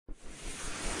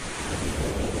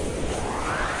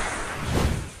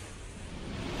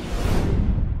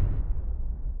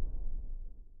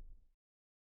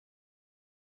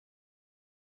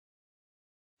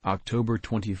October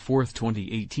 24,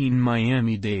 2018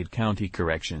 Miami Dade County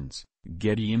Corrections,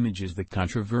 Getty Images. The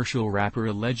controversial rapper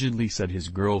allegedly said his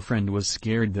girlfriend was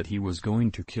scared that he was going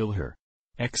to kill her.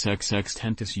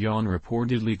 XXXTentacion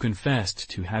reportedly confessed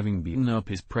to having beaten up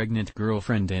his pregnant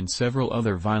girlfriend and several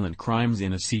other violent crimes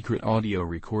in a secret audio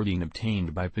recording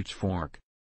obtained by Pitchfork.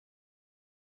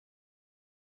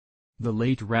 The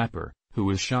late rapper, who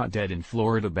was shot dead in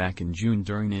Florida back in June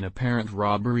during an apparent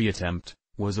robbery attempt,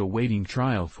 was awaiting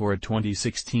trial for a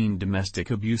 2016 domestic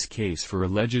abuse case for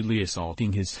allegedly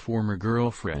assaulting his former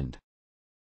girlfriend.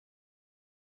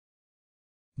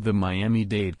 The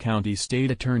Miami-Dade County State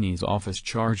Attorney's Office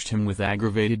charged him with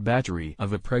aggravated battery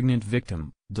of a pregnant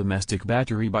victim, domestic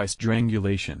battery by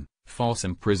strangulation, false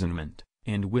imprisonment,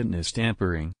 and witness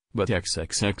tampering, but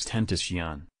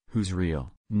XXXTentacion, whose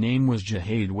real name was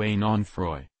Jahade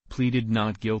Onfroy, pleaded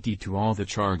not guilty to all the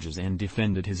charges and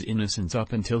defended his innocence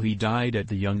up until he died at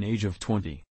the young age of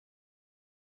 20.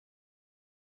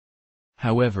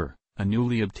 However, a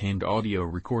newly obtained audio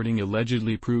recording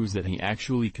allegedly proves that he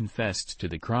actually confessed to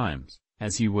the crimes,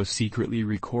 as he was secretly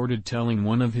recorded telling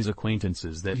one of his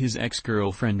acquaintances that his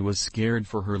ex-girlfriend was scared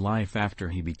for her life after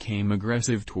he became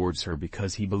aggressive towards her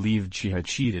because he believed she had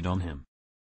cheated on him.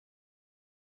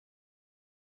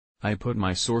 "I put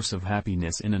my source of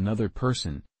happiness in another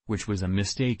person, which was a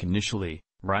mistake initially,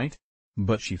 right?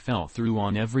 But she fell through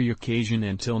on every occasion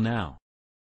until now.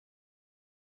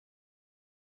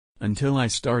 Until I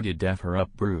started F her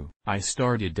up, bro. I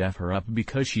started F her up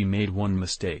because she made one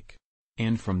mistake.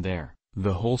 And from there,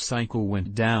 the whole cycle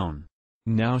went down.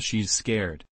 Now she's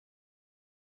scared.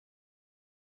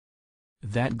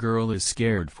 That girl is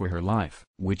scared for her life."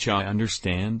 Which I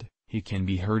understand, he can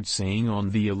be heard saying on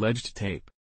the alleged tape.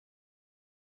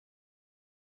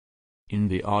 In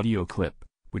the audio clip,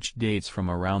 which dates from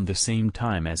around the same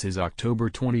time as his October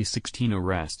 2016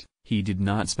 arrest, he did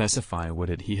not specify what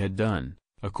he had done.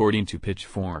 According to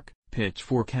Pitchfork,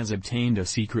 Pitchfork has obtained a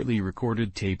secretly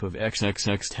recorded tape of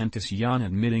XXXTentacion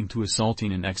admitting to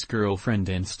assaulting an ex-girlfriend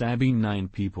and stabbing 9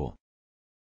 people.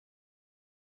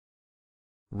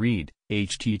 Read,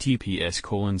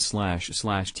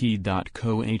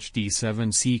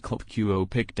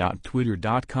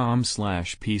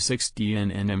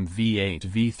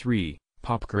 https://t.co.hd7cclubqop.twitter.com/p6dnnmv8v3,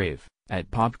 Popgrave,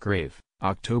 @Popgrave,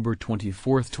 October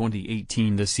 24,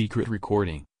 2018. The secret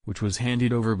recording, which was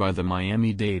handed over by the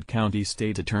Miami-Dade County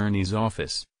State Attorney's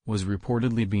Office, was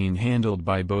reportedly being handled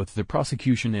by both the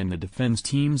prosecution and the defense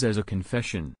teams as a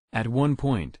confession. At one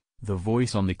point, the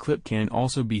voice on the clip can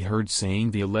also be heard saying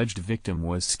the alleged victim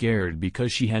was scared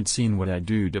because she had seen what I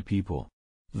do to people.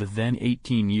 The then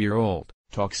 18-year-old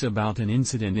talks about an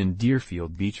incident in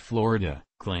Deerfield Beach, Florida,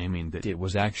 claiming that it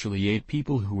was actually 8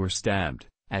 people who were stabbed,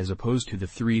 as opposed to the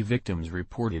 3 victims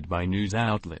reported by news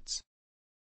outlets.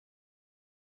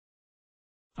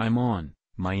 "I'm on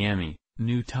Miami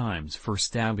New Times for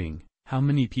stabbing. How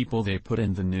many people they put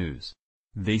in the news?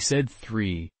 They said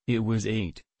 3, it was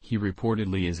 8, he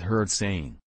reportedly is heard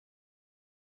saying.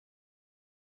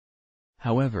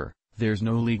 However, there's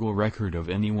no legal record of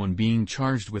anyone being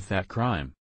charged with that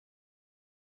crime.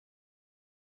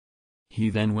 He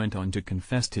then went on to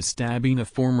confess to stabbing a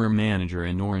former manager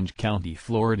in Orange County,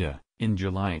 Florida, in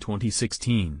July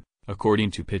 2016.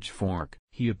 According to Pitchfork,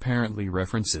 he apparently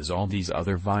references all these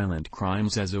other violent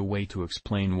crimes as a way to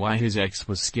explain why his ex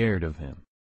was scared of him.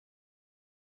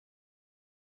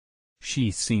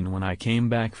 "She's seen when I came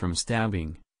back from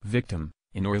stabbing victim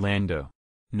in Orlando.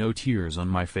 No tears on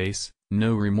my face,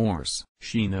 no remorse.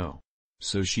 She know.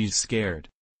 So she's scared.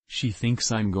 She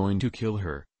thinks I'm going to kill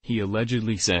her," he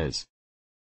allegedly says.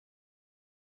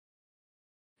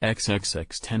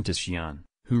 XXXTentacion,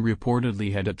 who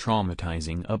reportedly had a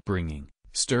traumatizing upbringing,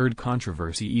 stirred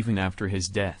controversy even after his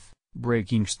death,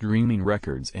 breaking streaming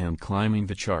records and climbing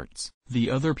the charts.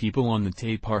 The other people on the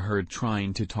tape are heard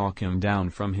trying to talk him down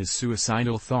from his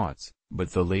suicidal thoughts, but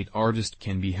the late artist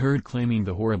can be heard claiming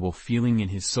the horrible feeling in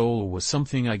his soul was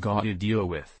something I gotta deal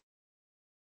with.